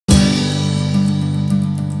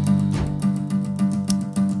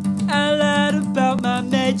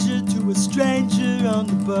a stranger on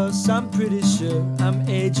the bus. I'm pretty sure I'm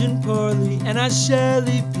aging poorly, and I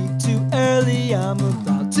surely peak too early. I'm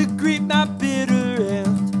about to greet my bitter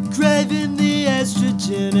end, craving the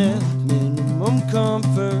estrogen and minimum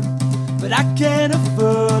comfort, but I can't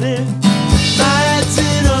afford it. My head's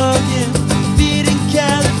in Oregon, feet in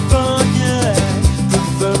California. I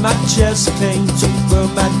prefer my chest pain to for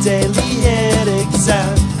my daily headaches.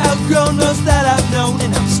 I've outgrown those that I've known,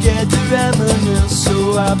 and I'm scared to reminisce.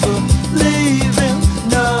 So I believe in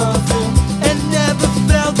nothing and never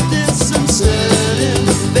felt this uncertain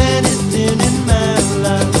of anything in my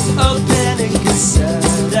life. All panic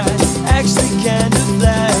aside, I actually kind of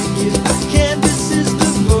like it. My canvas is the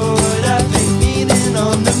void, I make meaning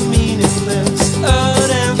on the meaningless.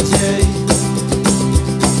 Empty.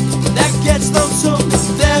 That gets lonesome,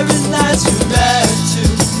 therein lies your right to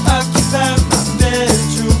occupy my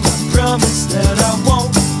bedroom. I promise that I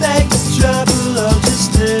won't make trouble, I'll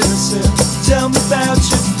just listen. Tell me about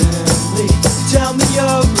your family, tell me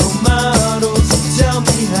your role models, tell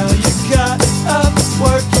me how you got up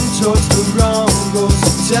working towards the wrong goals.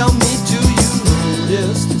 Tell me, do you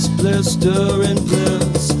notice this blistering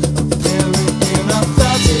bliss appearing in our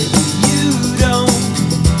thoughts? Maybe you don't,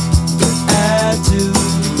 but I do.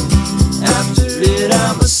 After it,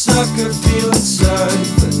 I'm a sucker feeling sorry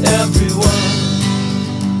for everyone.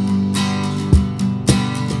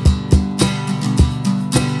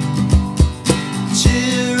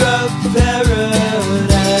 Cheer up,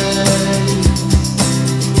 paradise.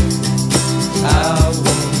 I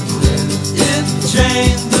won't let it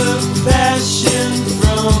drain